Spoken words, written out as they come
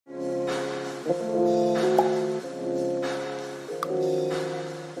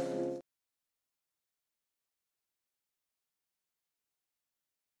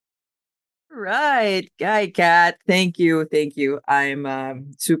Right, Guy Cat. Thank you, thank you.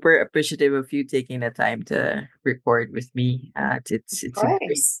 I'm super appreciative of you taking the time to record with me. It's Of it's a great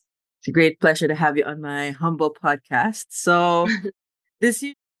course. it's a great pleasure to have you on my humble podcast. So this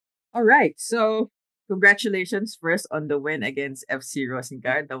year, all right. So congratulations first on the win against FC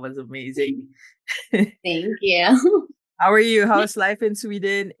Rosengard. That was amazing. Thank you. How are you? How's life in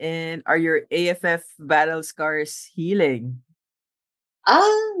Sweden? And are your AFF battle scars healing?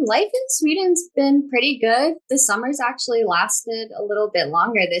 Life in Sweden's been pretty good. The summer's actually lasted a little bit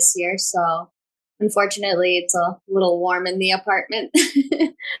longer this year, so unfortunately it's a little warm in the apartment.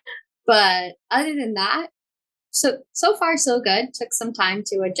 But other than that, so far so good. Took some time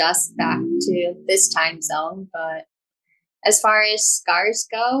to adjust back to this time zone, but as far as scars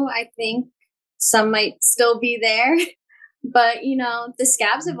go, I think some might still be there. But the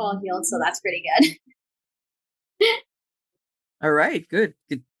scabs have all healed, so that's pretty good. All right, good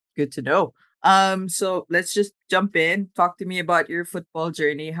to know. So let's just jump in. Talk to me about your football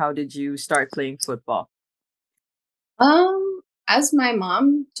journey. How did you start playing football? As my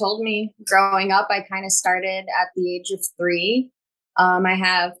mom told me growing up, I kind of started at the age of 3. I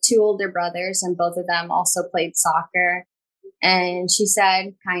have 2 older brothers, and both of them also played soccer. And she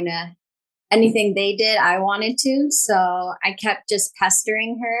said, kind of anything they did, I wanted to. So I kept just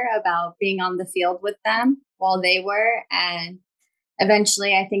pestering her about being on the field with them while they were. And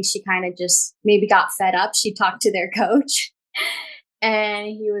eventually, I think she kind of just maybe got fed up. She talked to their coach. And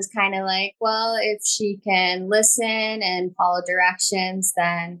he was kind of like, well, if she can listen and follow directions,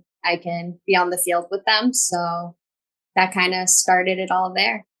 then I can be on the field with them. So that kind of started it all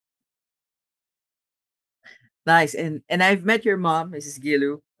there. Nice. And I've met your mom, Mrs.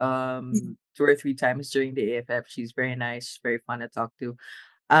 Guillou, 2 or 3 times during the AFF. She's very nice, very fun to talk to.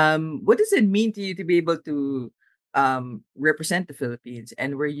 What does it mean to you to be able to represent the Philippines?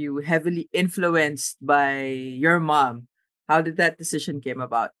 And were you heavily influenced by your mom? How did that decision came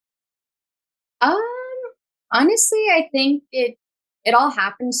about? Um, Honestly, I think it all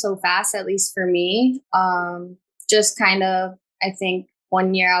happened so fast, at least for me. Just kind of, I think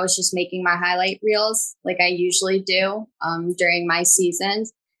one year I was just making my highlight reels like I usually do during my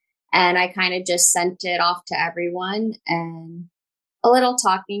seasons, and I kind of just sent it off to everyone and a little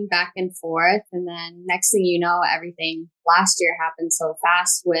talking back and forth. And then next thing you know, everything last year happened so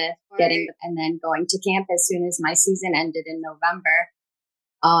fast with getting and then going to camp as soon as my season ended in November.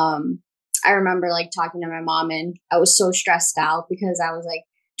 Um, I remember like talking to my mom, and I was so stressed out because I was like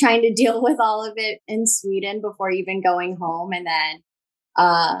trying to deal with all of it in Sweden before even going home, and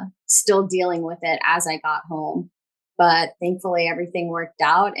then still dealing with it as I got home. But thankfully, everything worked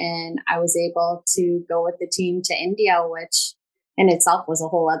out, and I was able to go with the team to India, which in itself was a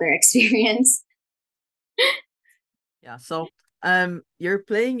whole other experience. Yeah. So you're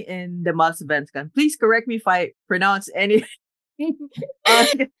playing in the Damallsvenskan. Please correct me if I pronounce any uh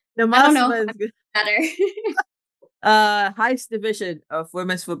the I don't know. Damallsvenskan, Better. highest division of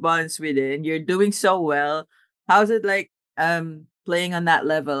women's football in Sweden. You're doing so well. How's it like playing on that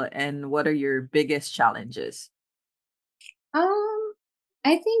level, and what are your biggest challenges? um,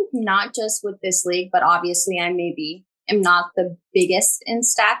 I think not just with this league, but obviously I maybe am not the biggest in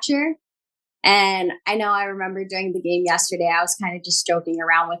stature. And I know I remember during the game yesterday, I was kind of just joking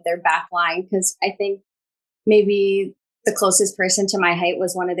around with their back line because I think maybe the closest person to my height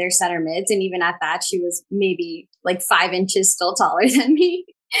was one of their center mids. And even at that, she was maybe like 5 inches still taller than me.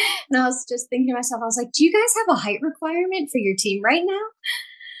 And I was just thinking to myself, I was like, do you guys have a height requirement for your team right now?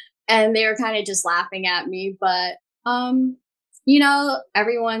 And they were kind of just laughing at me. But,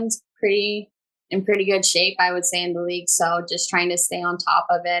 everyone's pretty in pretty good shape, I would say, in the league. So just trying to stay on top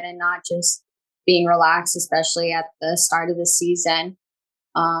of it and not just being relaxed, especially at the start of the season,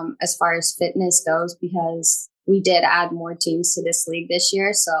 as far as fitness goes, because we did add more teams to this league this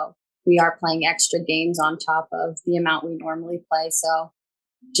year. So we are playing extra games on top of the amount we normally play. So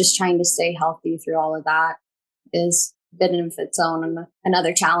just trying to stay healthy through all of that is a bit of its own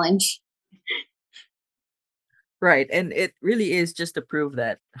another challenge. Right. And it really is just to prove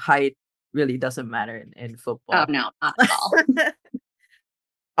that height really doesn't matter in Oh, football. no, not at all.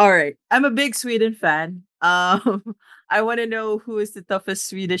 All right. I'm a big Sweden fan. I want to know who is the toughest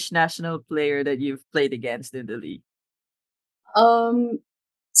Swedish national player that you've played against in the league. Um,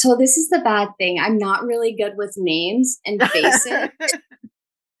 so this is the bad thing. I'm not really good with names and faces.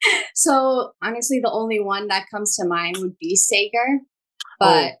 So honestly, the only one that comes to mind would be Sager.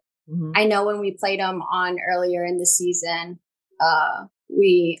 But Oh. Mhm. I know when we played him on earlier in the season,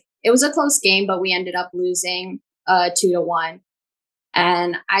 we it was a close game, but we ended up losing 2-1.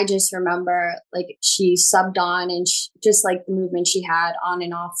 And I just remember like she subbed on and just like the movement she had on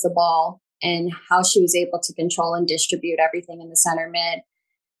and off the ball and how she was able to control and distribute everything in the center mid.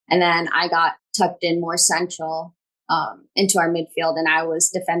 And then I got tucked in more central into our midfield, and I was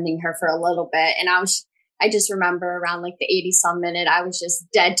defending her for a little bit. And I just remember around like the 80 some minute, I was just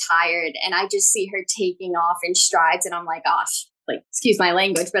dead tired, and I just see her taking off in strides, and I'm like, gosh, like, excuse my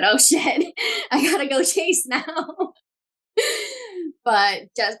language, but oh shit, I gotta go chase now. But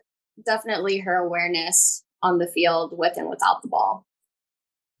just definitely her awareness on the field with and without the ball.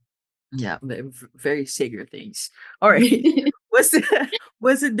 Yeah, very sacred things. All right. What's the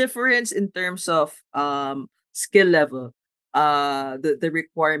what's the difference in terms of skill level? The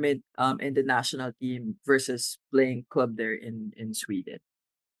requirement in the national team versus playing club there in Sweden.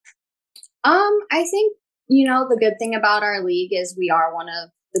 I think, the good thing about our league is we are one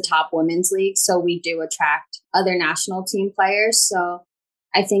of the top women's leagues, so we do attract other national team players. So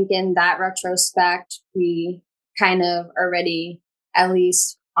I think in that retrospect, we kind of already, at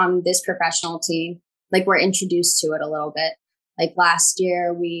least on this professional team, like we're introduced to it a little bit. Like last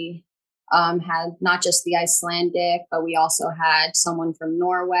year, we had not just the Icelandic, but we also had someone from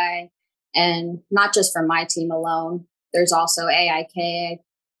Norway, and not just from my team alone. There's also AIK.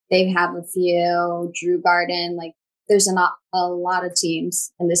 They have a few, Drew Garden. Like there's a lot of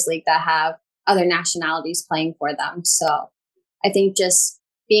teams in this league that have other nationalities playing for them. So I think just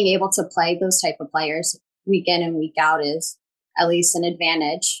being able to play those type of players week in and week out is at least an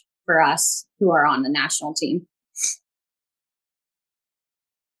advantage for us who are on the national team.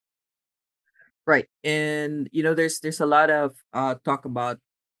 Right. And there's a lot of talk about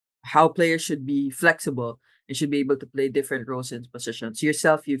how players should be flexible and should be able to play different roles and positions.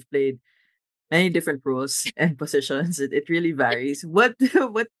 Yourself, you've played many different roles and positions. It really varies. What's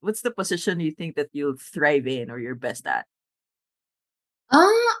the position you think that you'll thrive in or you're best at?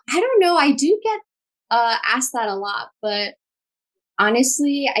 I don't know. I do get asked that a lot, but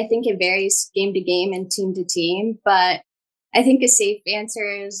honestly, I think it varies game to game and team to team. But I think a safe answer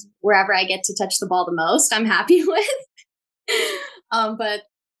is wherever I get to touch the ball the most, I'm happy with. But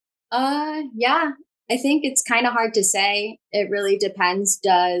yeah, I think it's kind of hard to say. It really depends.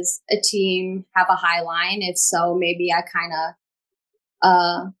 Does a team have a high line? If so, maybe I kind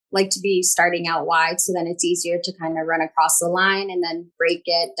of like to be starting out wide, so then it's easier to kind of run across the line and then break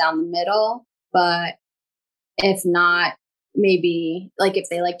it down the middle. But if not, maybe like if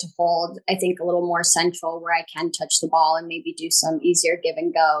they like to hold, I think a little more central where I can touch the ball and maybe do some easier give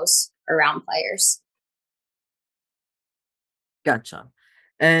and goes around players. Gotcha.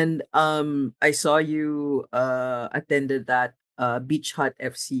 And I saw you attended that Beach Hut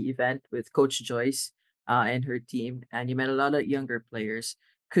FC event with Coach Joyce and her team, and you met a lot of younger players.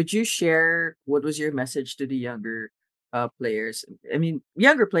 Could you share what was your message to the younger players? I mean,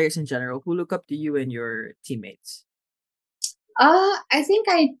 younger players in general who look up to you and your teammates. I think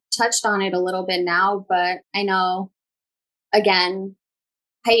I touched on it a little bit now, but I know again,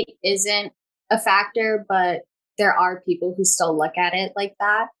 height isn't a factor, but there are people who still look at it like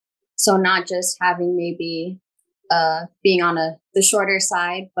that. So not just having maybe being on the shorter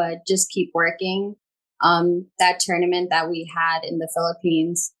side, but just keep working. That tournament that we had in the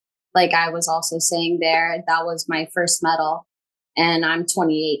Philippines, like I was also saying there, that was my first medal, and I'm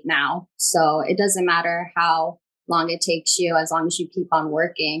 28 now. So it doesn't matter how long it takes you, as long as you keep on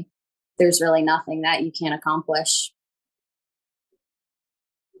working, there's really nothing that you can't accomplish.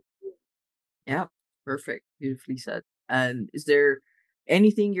 Yeah, perfect. Beautifully said. And is there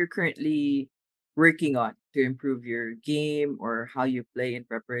anything you're currently working on to improve your game or how you play in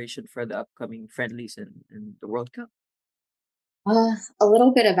preparation for the upcoming friendlies and the World Cup? A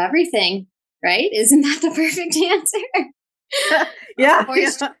little bit of everything, right? Isn't that the perfect answer? Of Yeah,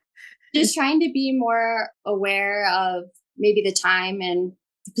 course, yeah. just trying to be more aware of maybe the time and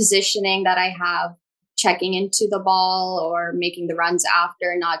the positioning that I have, checking into the ball or making the runs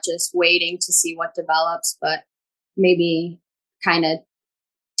after, not just waiting to see what develops, but maybe kind of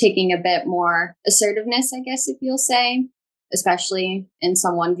taking a bit more assertiveness, I guess, if you'll say, especially in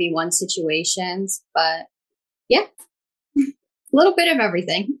some 1v1 situations. But yeah, a little bit of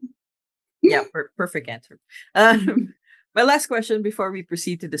everything. Yeah, perfect answer. My last question before we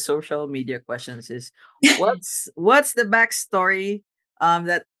proceed to the social media questions is what's the backstory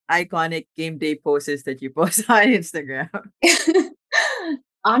that iconic game day poses that you post on Instagram?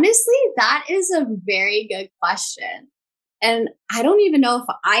 Honestly, that is a very good question. And I don't even know if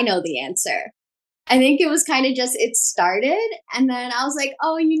I know the answer. I think it was kind of just it started. And then I was like,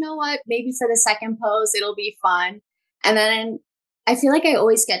 oh, you know what? Maybe for the second post, it'll be fun. And then I feel like I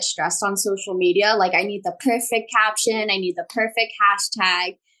always get stressed on social media. Like I need the perfect caption, I need the perfect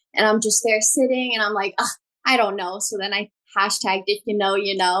hashtag, and I'm just there sitting, and I'm like, ugh, I don't know. So then I hashtagged if you know,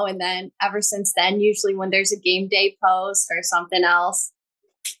 you know, and then ever since then, usually when there's a game day post or something else,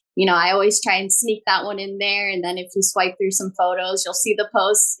 you know, I always try and sneak that one in there. And then if you swipe through some photos, you'll see the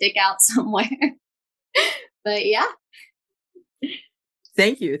post stick out somewhere. But yeah.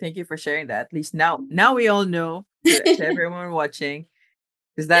 Thank you. Thank you for sharing that. At least now we all know, to everyone watching,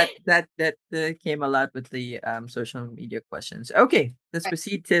 because that came a lot with the social media questions. Okay, let's Right.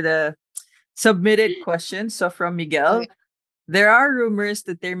 proceed to the submitted questions. So from Miguel, Okay. there are rumors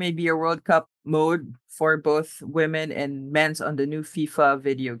that there may be a World Cup mode for both women and men's on the new FIFA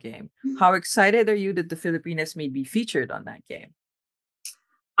video game. How excited are you that the Filipinas may be featured on that game?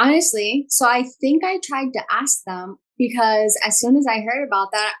 Honestly, so I think I tried to ask them because as soon as I heard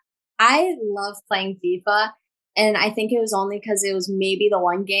about that, I love playing FIFA. And I think it was only because it was maybe the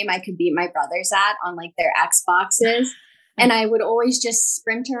one game I could beat my brothers at on like their Xboxes. And I would always just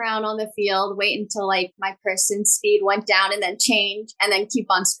sprint around on the field, wait until like my person speed went down and then change and then keep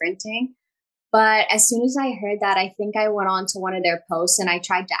on sprinting. But as soon as I heard that, I think I went on to one of their posts and I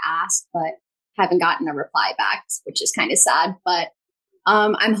tried to ask, but haven't gotten a reply back, which is kind of sad. But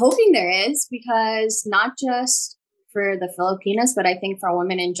I'm hoping there is because not just for the Filipinas, but I think for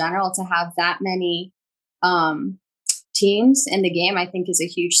women in general to have that many um, teams in the game, I think is a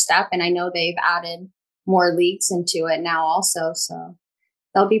huge step. And I know they've added more leagues into it now also. So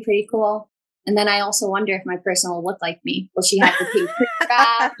that'll be pretty cool. And then I also wonder if my person will look like me. Will she have the pink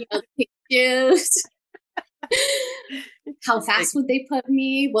wrap, you know, the pink shoes? How Like, fast would they put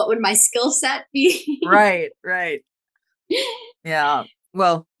me? What would my skill set be? right, right. Yeah.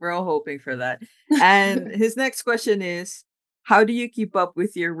 Well, we're all hoping for that. And his next question is, how do you keep up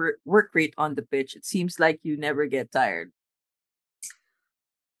with your work rate on the pitch? It seems like you never get tired.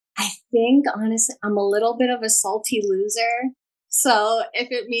 I think honestly, I'm a little bit of a salty loser. So if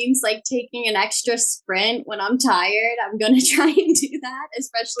it means like taking an extra sprint when I'm tired, I'm going to try and do that,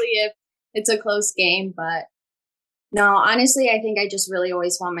 especially if it's a close game. But no, honestly, I think I just really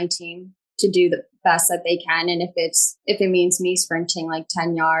always want my team to do the best that they can. And if it means me sprinting like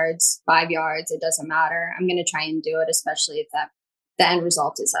 10 yards, 5 yards, it doesn't matter. I'm going to try and do it, especially if the end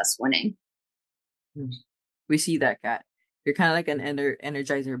result is us winning. Mm. We see that, Cat. You're kind of like an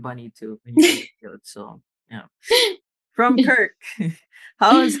energizer bunny too when you're on the field. So yeah. From Kirk,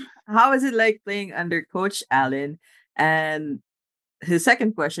 how is it like playing under Coach Allen? And his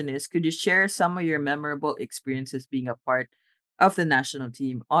second question is, could you share some of your memorable experiences being a part of the national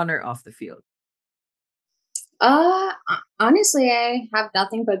team on or off the field? Honestly, I have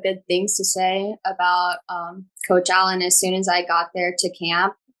nothing but good things to say about Coach Allen. As soon as I got there to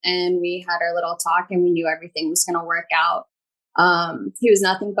camp and we had our little talk and we knew everything was going to work out, he was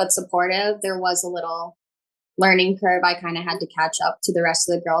nothing but supportive. There was a little learning curve. I kind of had to catch up to the rest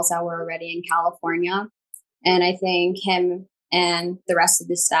of the girls that were already in California. And I think him and the rest of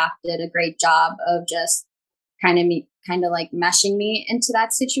the staff did a great job of just kind of like meshing me into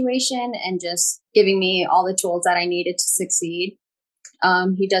that situation and just giving me all the tools that I needed to succeed.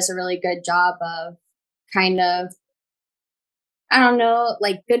 He does a really good job of kind of, I don't know,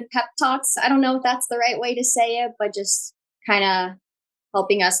 like good pep talks. I don't know if that's the right way to say it, but just kind of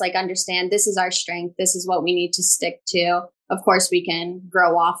helping us like understand this is our strength. This is what we need to stick to. Of course, we can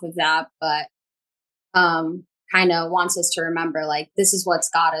grow off of that, but kind of wants us to remember like this is what's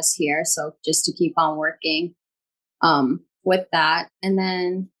got us here. So just to keep on working with that. And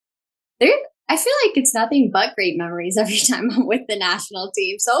then there, I feel like it's nothing but great memories every time I'm with the national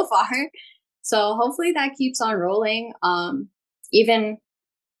team so far. So hopefully that keeps on rolling. Even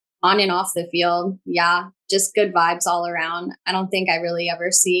on and off the field, yeah, just good vibes all around. I don't think I really ever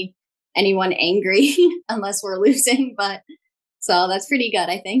see anyone angry unless we're losing, but so that's pretty good,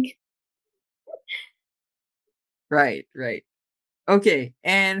 I think. Right, right. Okay.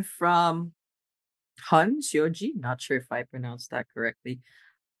 And from Hun Sioji, not sure if I pronounced that correctly.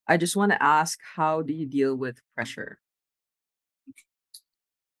 I just want to ask, how do you deal with pressure?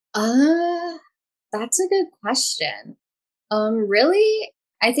 Uh, that's a good question. Really,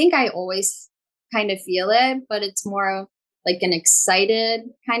 I think I always kind of feel it, but it's more of like an excited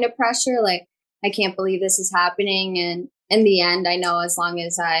kind of pressure. Like, I can't believe this is happening. And in the end, I know as long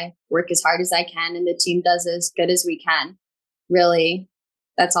as I work as hard as I can and the team does as good as we can, really,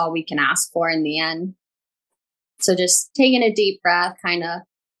 that's all we can ask for in the end. So just taking a deep breath, kind of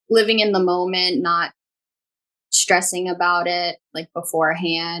living in the moment, not stressing about it like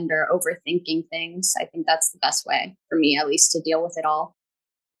beforehand or overthinking things. I think that's the best way for me, at least, to deal with it all.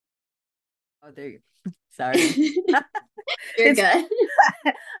 Oh, there you go. Sorry. You're It's good.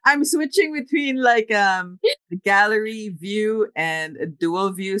 I'm switching between like the gallery view and a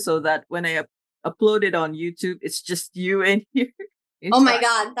dual view so that when I upload it on YouTube, it's just you and your Oh my interact.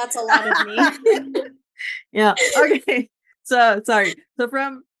 God, that's a lot of me. Yeah. Okay. So sorry. So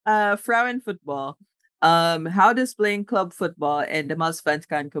from Frauen football, how does playing club football and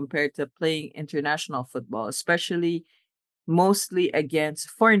Damallsvenskan compare to playing international football, especially mostly against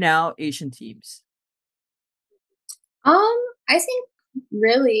for now Asian teams? I think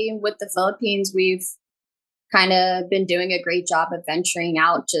really with the Philippines, we've kind of been doing a great job of venturing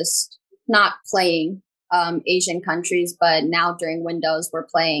out, just not playing Asian countries, but now during windows, we're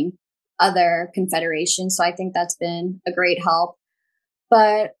playing other confederations. So I think that's been a great help.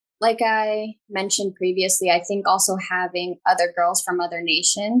 But like I mentioned previously, I think also having other girls from other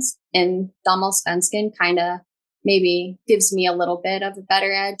nations in Damallsvenskan kind of maybe gives me a little bit of a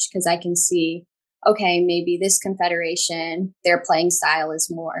better edge because I can see, okay, maybe this confederation, their playing style is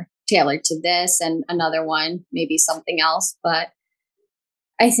more tailored to this, and another one, maybe something else. But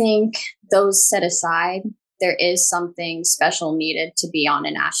I think those set aside, there is something special needed to be on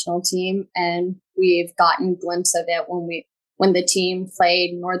a national team. And we've gotten a glimpse of it when the team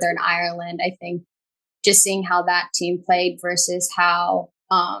played Northern Ireland. I think just seeing how that team played versus how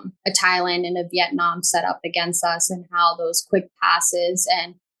a Thailand and a Vietnam set up against us, and how those quick passes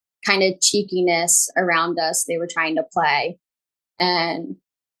and kind of cheekiness around us they were trying to play. And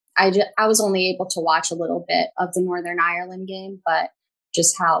I was only able to watch a little bit of the Northern Ireland game, but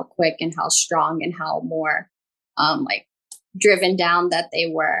just how quick and how strong and how more like driven down that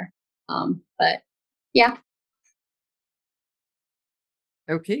they were. But yeah.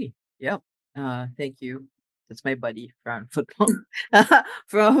 Okay. Yep. Thank you. That's my buddy from football.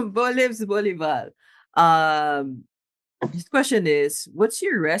 From Bolivs Bolivar. Um, his question is, what's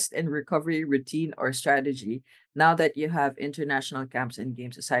your rest and recovery routine or strategy now that you have international camps and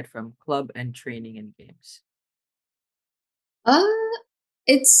games aside from club and training and games? Uh,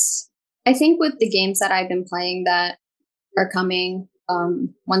 it's I think with the games that I've been playing that are coming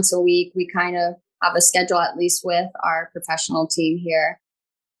once a week, we kind of have a schedule at least with our professional team here.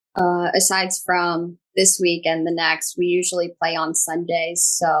 Aside from this week and the next, we usually play on Sundays.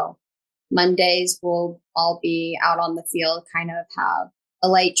 So Mondays we'll all be out on the field, kind of have a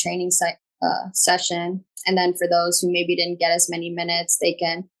light training session. And then for those who maybe didn't get as many minutes, they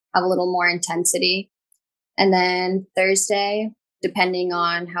can have a little more intensity. And then Thursday, depending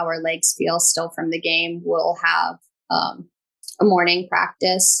on how our legs feel still from the game, we'll have a morning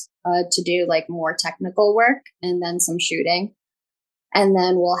practice to do like more technical work and then some shooting. And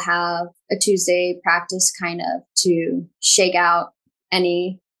then we'll have a Tuesday practice kind of to shake out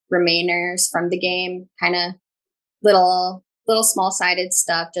any remainers from the game, kind of little small sided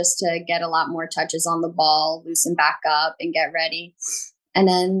stuff just to get a lot more touches on the ball, loosen back up and get ready. And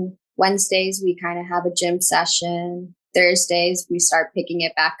then Wednesdays we kind of have a gym session. Thursdays we start picking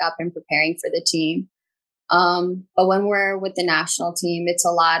it back up and preparing for the team. But when we're with the national team, it's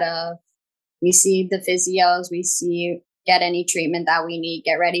a lot of we see the physios, we see get any treatment that we need,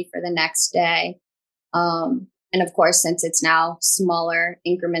 get ready for the next day. And of course, since it's now smaller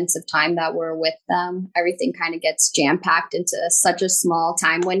increments of time that we're with them, everything kind of gets jam packed into such a small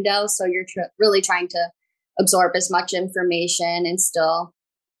time window. So you're really trying to absorb as much information and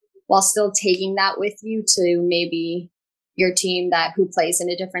while still taking that with you to maybe your team that who plays in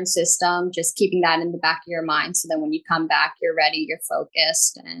a different system, just keeping that in the back of your mind. So then when you come back, you're ready, you're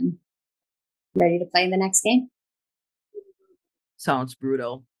focused and ready to play in the next game. Sounds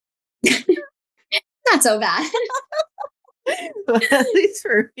brutal. Not so bad. At least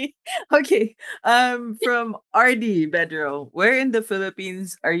for me. Okay. From RD Bedro, where in the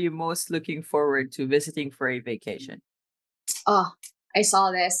Philippines are you most looking forward to visiting for a vacation? Oh, I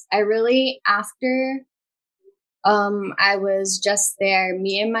saw this. I really after I was just there,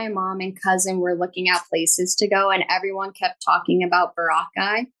 me and my mom and cousin were looking at places to go, and everyone kept talking about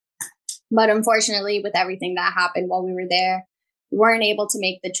Boracay. But unfortunately, with everything that happened while we were there, we weren't able to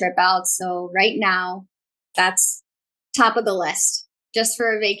make the trip out. So right now, that's top of the list just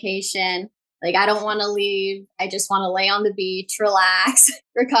for a vacation. Like, I don't want to leave. I just want to lay on the beach, relax,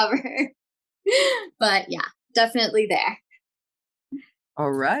 recover. But yeah, definitely there.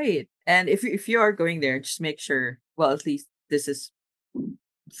 All right. And if you are going there, just make sure, well, at least this is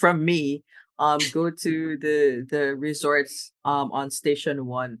from me. Go to the resorts on station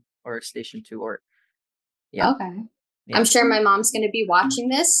 1 or station 2 or yeah. Okay. Yeah. I'm sure my mom's going to be watching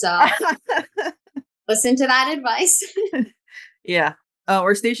this. So listen to that advice. Yeah.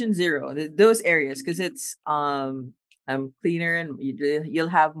 Or station 0, those areas because it's cleaner and you'll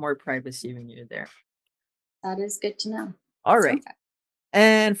have more privacy when you're there. That is good to know. All right. Okay.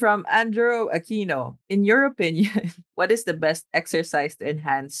 And from Andrew Aquino, in your opinion, what is the best exercise to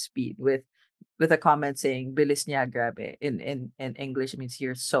enhance speed? With a comment saying "bilis niya, grabe." In English, it means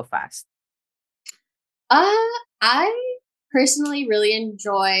you're so fast. I personally really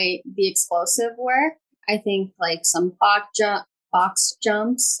enjoy the explosive work. I think like some box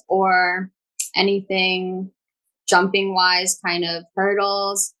jumps or anything jumping wise, kind of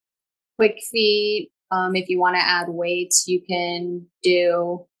hurdles, quick feet. If you want to add weights, you can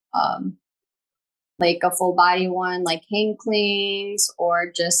do like a full body one, like hang cleans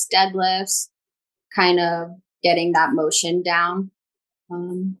or just deadlifts, kind of getting that motion down.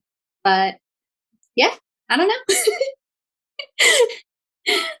 But yeah, I don't know.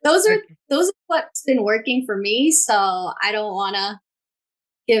 those are Okay. those are what's been working for me. So I don't want to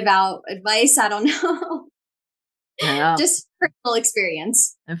give out advice. I don't know. Yeah. Just personal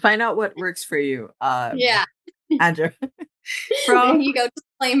experience. And find out what works for you, Yeah. Andrew. There from you go.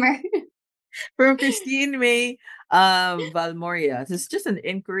 Disclaimer. from Christine May Valmoria. This is just an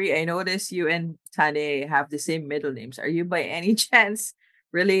inquiry. I noticed you and Tane have the same middle names. Are you by any chance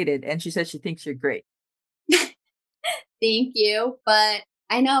related? And she said she thinks you're great. Thank you. But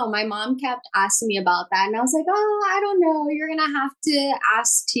I know my mom kept asking me about that. And I was like, oh, I don't know. You're going to have to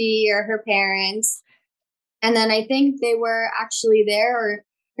ask T or her parents. And then I think they were actually there, or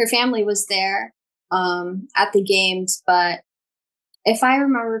her family was there at the games. But if I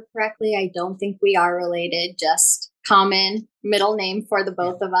remember correctly, I don't think we are related, just common middle name for the Yeah.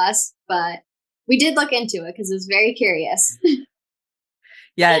 both of us. But we did look into it because it was very curious.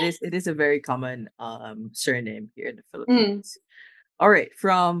 Yeah, it is a very common surname here in the Mm. Philippines. All right,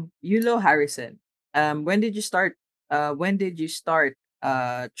 from Yulo Harrison. When did you start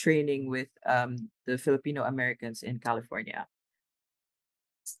training with the Filipino Americans in California?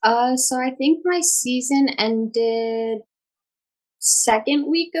 So I think my season ended second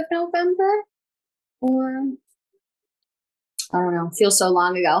week of November, or I don't know, feels so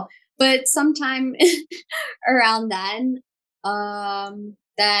long ago, but sometime around then.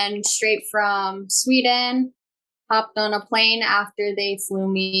 Then straight from Sweden, hopped on a plane after they flew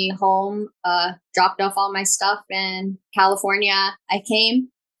me home, dropped off all my stuff in California. I came.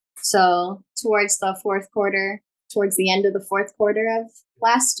 So towards the end of the fourth quarter of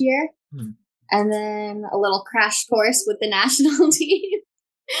last year. Hmm. And then a little crash course with the national team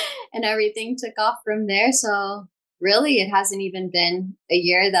and everything took off from there. So really, it hasn't even been a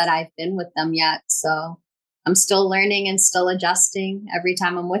year that I've been with them yet. So I'm still learning and still adjusting every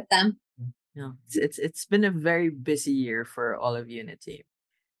time I'm with them. Yeah, it's been a very busy year for all of you in the team,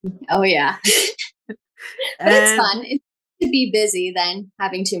 Oh yeah. But it's and fun. It's to be busy than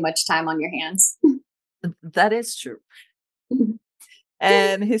having too much time on your hands. that is true.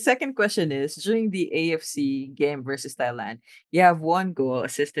 And his second question is during the AFC game versus Thailand, you have one goal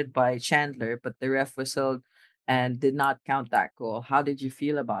assisted by Chandler, but the ref whistled and did not count that goal. How did you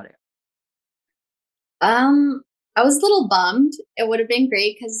feel about it? um, I was a little bummed. It would have been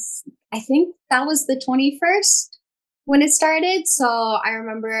great because I think that was the 21st when it started. So I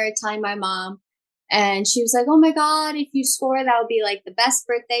remember telling my mom, and she was like, "Oh my god, if you score, that would be like the best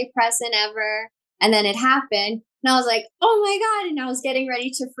birthday present ever." And then it happened, and I was like, "Oh my god!" And I was getting ready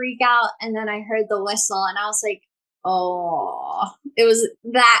to freak out, and then I heard the whistle, and I was like, "Oh, it was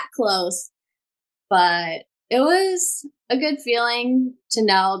that close." But it was a good feeling to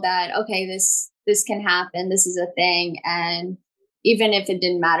know that okay, this can happen. This is a thing, and even if it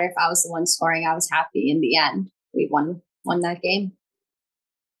didn't matter if I was the one scoring, I was happy in the end. We won that game.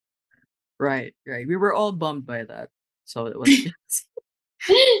 Right, right. We were all bummed by that. So it was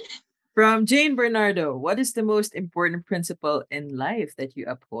from Jane Bernardo. What is the most important principle in life that you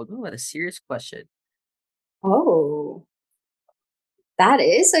uphold? Oh, what a serious question. Oh, that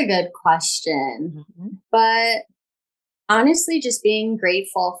is a good question. Mhm. But honestly, just being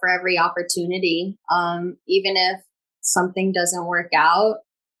grateful for every opportunity, even if something doesn't work out,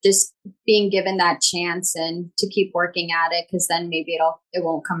 just being given that chance and to keep working at it because then maybe it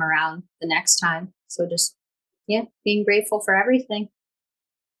won't come around the next time. So just yeah, being grateful for everything.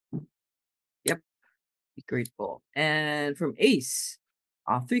 Yep, be grateful. And from Ace,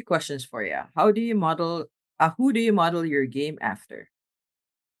 three questions for you. How do you model? Who do you model your game after?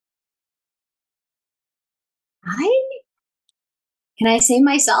 I can I say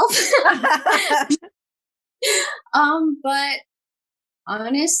myself? But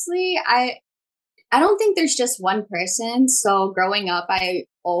honestly, I don't think there's just one person. So growing up, I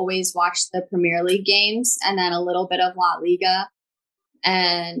always watched the Premier League games and then a little bit of La Liga.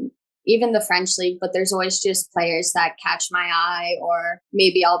 And even the French league, but there's always just players that catch my eye, or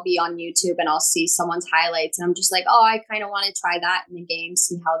maybe I'll be on YouTube and I'll see someone's highlights and I'm just like, oh, I kind of want to try that in the game,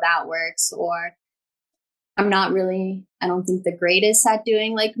 see how that works. Or I'm not really, I don't think the greatest at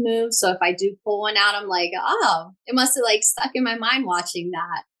doing like moves. So if I do pull one out, I'm like, oh, it must have like stuck in my mind watching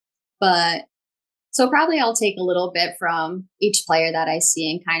that. But so probably I'll take a little bit from each player that I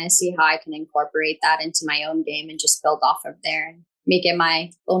see and kind of see how I can incorporate that into my own game and just build off of there and make it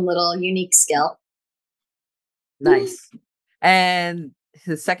my own little unique skill. Nice. And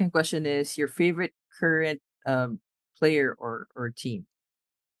the second question is your favorite current player or team.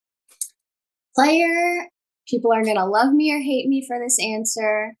 Player, people are going to love me or hate me for this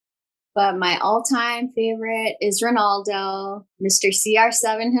answer, but my all-time favorite is Ronaldo, Mr.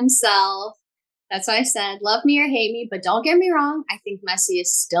 CR7 himself. That's why I said, love me or hate me, but don't get me wrong. I think Messi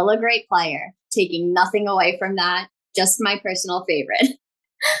is still a great player, taking nothing away from that. Just my personal favorite.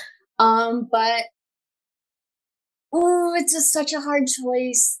 But it's just such a hard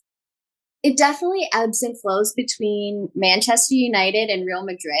choice. It definitely ebbs and flows between Manchester United and Real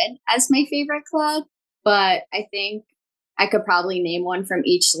Madrid as my favorite club, but I think I could probably name one from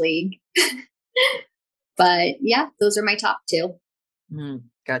each league. But yeah, those are my top two.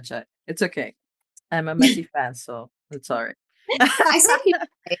 Gotcha. It's okay. I'm a Messi fan, so it's all right. I said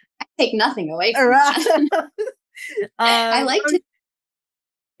I take nothing away from that. I like to.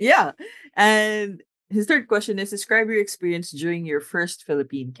 Yeah. And his third question is describe your experience during your first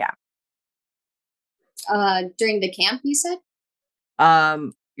Philippine camp. During the camp, you said?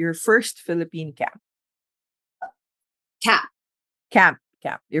 Your first Philippine camp. Camp.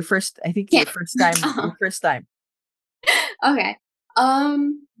 Your first, I think camp. Your first time. Your first time. Okay.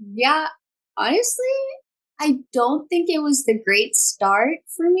 Yeah, honestly, I don't think it was the great start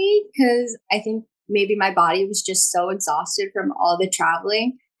for me because I think maybe my body was just so exhausted from all the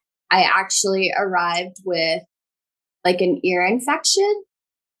traveling. I actually arrived with like an ear infection.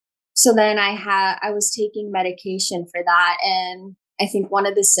 So then I was taking medication for that. And I think one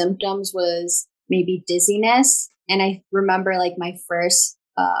of the symptoms was maybe dizziness. And I remember like my first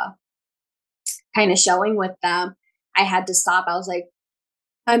kind of showing with them, I had to stop. I was like,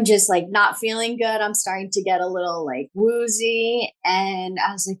 I'm just like not feeling good. I'm starting to get a little like woozy. And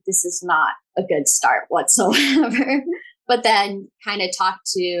I was like, this is not a good start whatsoever. But then kind of talked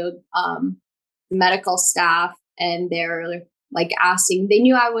to the medical staff and they're like asking, they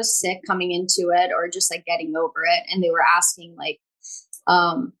knew I was sick coming into it or just like getting over it. And they were asking like,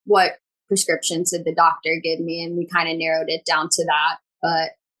 what prescriptions did the doctor give me? And we kind of narrowed it down to that. But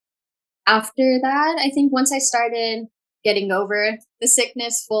after that, I think once I started getting over the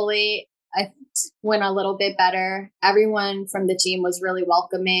sickness fully, I went a little bit better. Everyone from the team was really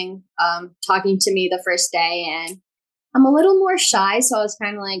welcoming, talking to me the first day. And I'm a little more shy. So I was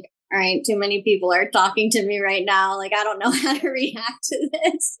kind of like, all right, too many people are talking to me right now. Like, I don't know how to react to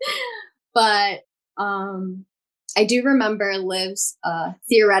this. But I do remember Liv's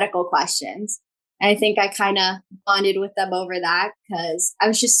theoretical questions. And I think I kind of bonded with them over that because I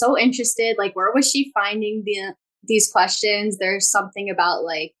was just so interested. Like, where was she finding these questions? There's something about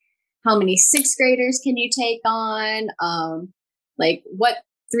like, how many sixth graders can you take on? Like, what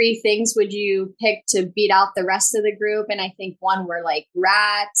 3 things would you pick to beat out the rest of the group? And I think one were like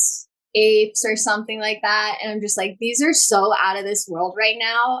rats, apes, or something like that. And I'm just like, these are so out of this world right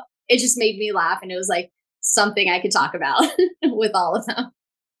now. It just made me laugh. And it was like something I could talk about with all of them.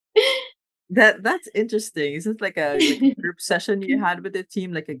 That's interesting. Is it like a group session you had with the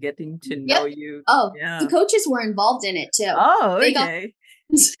team, like a getting to know you? Oh, yeah. The coaches were involved in it too. Oh, okay.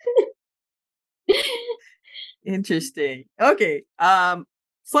 Interesting. Okay.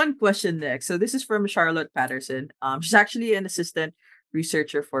 Fun question next. So this is from Charlotte Patterson. She's actually an assistant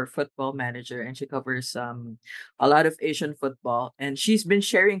researcher for Futbol Manager, and she covers a lot of Asian football. And she's been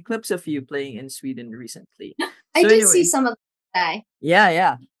sharing clips of you playing in Sweden recently. I did see some of that.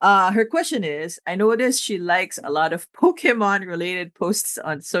 Yeah. Her question is, I noticed she likes a lot of Pokemon related posts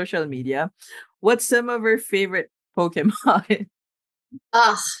on social media. What's some of her favorite Pokemon?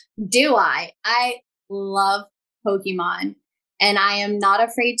 Do I? I love Pokemon. And I am not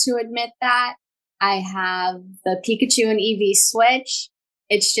afraid to admit that. I have the Pikachu and Eevee Switch.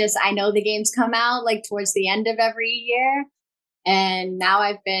 It's just, I know the games come out like towards the end of every year. And now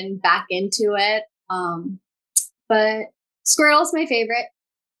I've been back into it. But Squirtle's my favorite.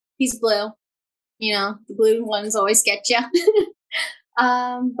 He's blue. You know, the blue ones always get you.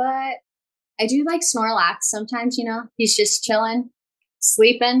 But I do like Snorlax sometimes, you know. He's just chilling,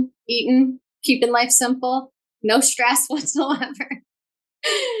 sleeping, eating, keeping life simple. No stress whatsoever.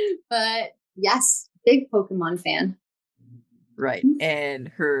 But yes, big Pokemon fan. Right. And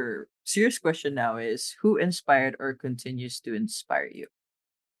her serious question now is who inspired or continues to inspire you?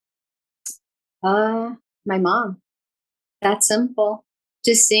 My mom. That's simple.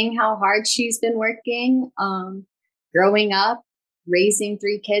 Just seeing how hard she's been working, growing up, raising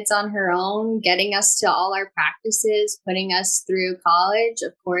three kids on her own, getting us to all our practices, putting us through college.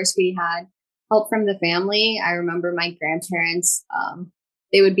 Of course, we had help from the family. I remember my grandparents,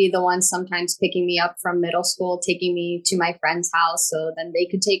 they would be the ones sometimes picking me up from middle school, taking me to my friend's house so then they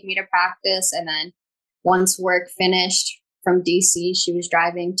could take me to practice. And then once work finished from DC, she was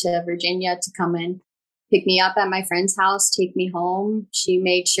driving to Virginia to come in pick me up at my friend's house, take me home. She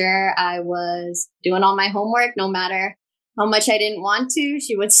made sure I was doing all my homework, no matter how much I didn't want to.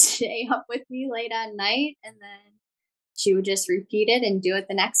 She would stay up with me late at night and then she would just repeat it and do it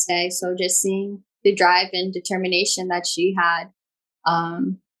the next day. So just seeing the drive and determination that she had,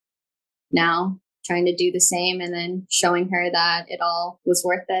 now trying to do the same and then showing her that it all was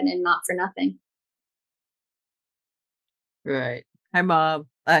worth it and not for nothing. Right. Hi, mom.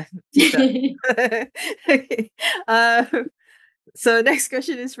 Tita. Okay. So next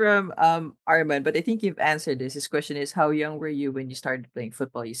question is from Arman, but I think you've answered this. His question is, how young were you when you started playing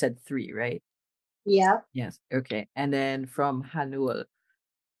football? You said 3, right? Yeah. Yes. Okay. And then from Hanul,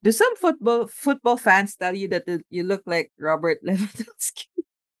 do some football fans tell you that you look like Robert Lewandowski?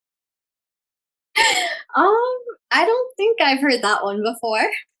 Um, I don't think I've heard that one before,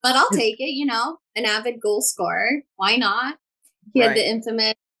 but I'll take it, an avid goal scorer. Why not? He had the Right.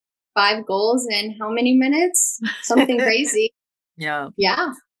 infamous 5 goals in how many minutes? Something crazy. Yeah,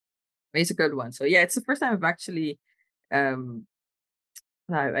 Yeah. it's a good one. So yeah, it's the first time I've actually um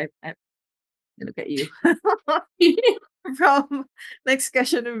I look at you. From next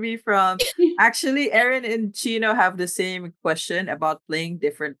question will be from actually Aaron and Chino have the same question about playing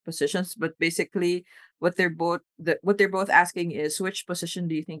different positions, but basically what they're both asking is which position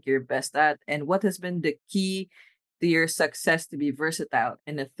do you think you're best at, and what has been the key to your success to be versatile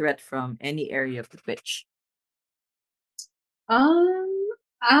and a threat from any area of the pitch? um,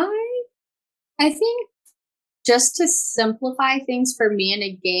 I I think just to simplify things for me in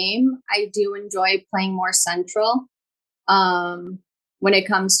a game, I do enjoy playing more central. Um, when it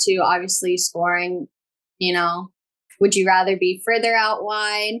comes to obviously scoring, you know, would you rather be further out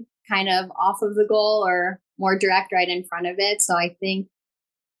wide, kind of off of the goal, or more direct right in front of it? So I think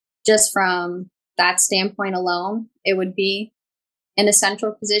just from that standpoint alone, it would be in a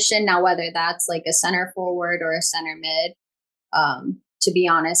central position. Now, whether that's like a center forward or a center mid, to be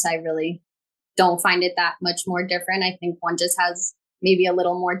honest, I really don't find it that much more different. I think one just has maybe a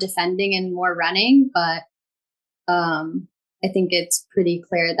little more defending and more running, but I think it's pretty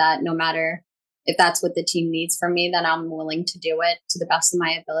clear that no matter if that's what the team needs from me, then I'm willing to do it to the best of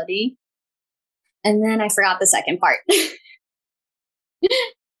my ability. And then I forgot the second part.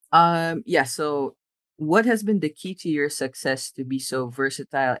 Yeah, so what has been the key to your success to be so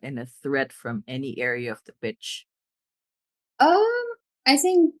versatile and a threat from any area of the pitch? um, I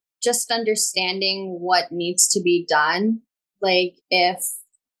think just understanding what needs to be done. Like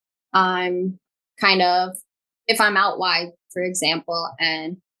I'm kind of if I'm out wide, for example,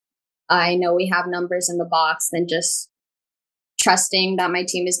 and I know we have numbers in the box, then just trusting that my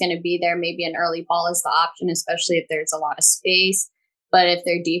team is going to be there. Maybe an early ball is the option, especially if there's a lot of space. But if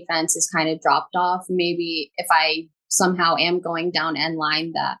their defense is kind of dropped off, maybe if I somehow am going down end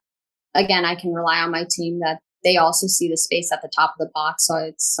line, that again, I can rely on my team that they also see the space at the top of the box. So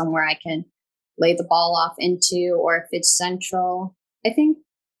it's somewhere I can lay the ball off into, or if it's central. I think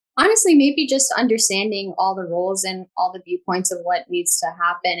honestly, maybe just understanding all the roles and all the viewpoints of what needs to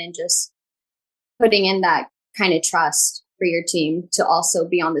happen and just putting in that kind of trust for your team to also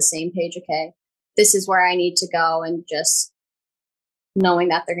be on the same page. Okay, this is where I need to go, and just knowing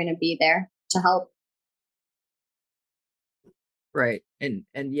that they're going to be there to help. Right. And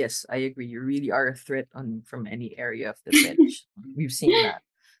yes, I agree. You really are a threat on from any area of the pitch. We've seen that.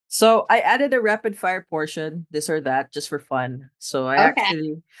 So I added a rapid fire portion, this or that, just for fun. So I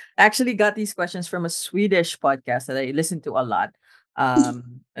Okay. actually got these questions from a Swedish podcast that I listen to a lot.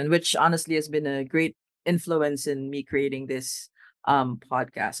 And which honestly has been a great influence in me creating this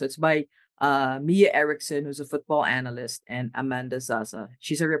podcast. So it's by Mia Eriksson, who's a football analyst, and Amanda Zaza.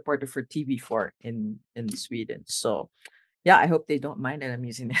 She's a reporter for TV4 in Sweden. So yeah, I hope they don't mind that I'm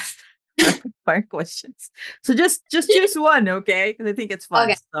using this rapid fire questions. So just choose one, okay? Because I think it's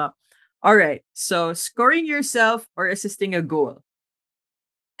fun. Okay. So, all right. So scoring yourself or assisting a goal.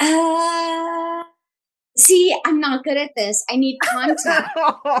 Uh, See, I'm not good at this. I need contact.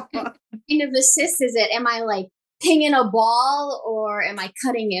 Kind of assist is it? Am I like pinging a ball, or am I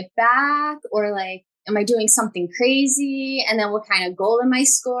cutting it back, or like Am I doing something crazy? And then what kind of goal am I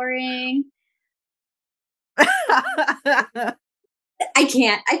scoring? I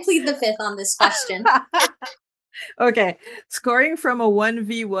can't. I plead the fifth on this question. Okay. Scoring from a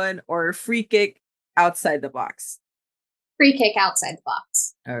 1v1 or free kick outside the box. Free kick outside the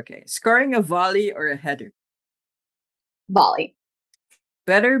box. Okay. Scoring a volley or a header. Volley.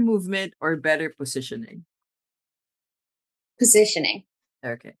 Better movement or better positioning. Positioning.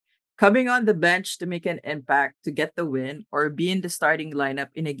 Okay. Coming on the bench to make an impact to get the win or be in the starting lineup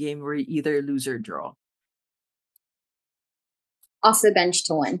in a game where you either lose or draw. Off the bench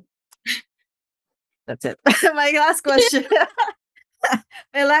to win. That's it. My last question.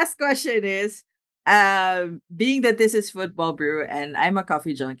 My last question is, being that this is Football Brew and I'm a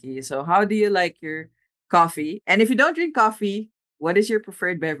coffee junkie, so how do you like your coffee? And if you don't drink coffee, what is your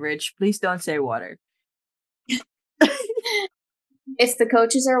preferred beverage? Please don't say water. If the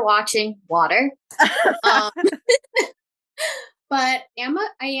coaches are watching, water. But I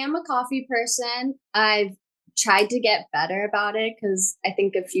am a coffee person. I've tried to get better about it because I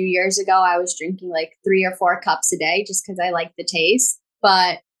think a few years ago I was drinking like 3 or 4 cups a day just because I like the taste.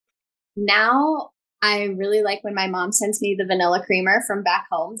 But now I really like when my mom sends me the vanilla creamer from back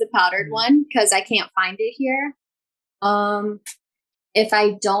home, the powdered one, because I can't find it here. If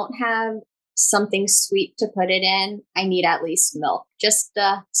I don't have something sweet to put it in, I need at least milk, just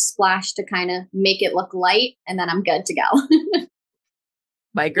a splash to kind of make it look light, and then I'm good to go.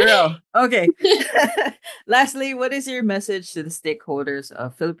 My girl. Okay. Lastly, what is your message to the stakeholders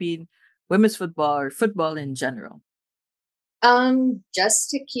of Philippine women's football or football in general? Just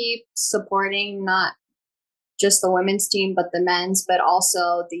to keep supporting not just the women's team, but the men's, but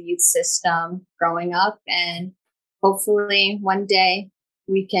also the youth system growing up. And hopefully one day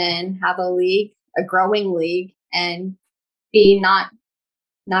we can have a league, a growing league, and be not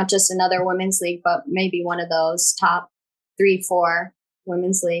just another women's league, but maybe one of those top 3, 4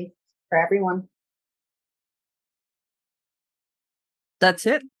 women's league for everyone. That's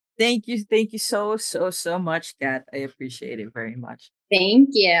it. Thank you. Thank you so much, Kat. I appreciate it very much. Thank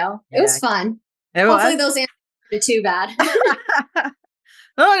you. It was fun. Hopefully those answers aren't too bad.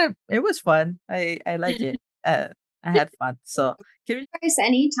 No, it was fun. I like it. I had fun. So guys,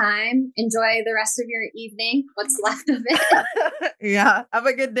 anytime. Enjoy the rest of your evening. What's left of it. Yeah. Have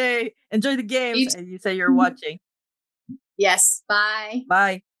a good day. Enjoy the games. And you say you're watching. Yes. Bye.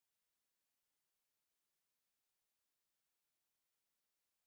 Bye.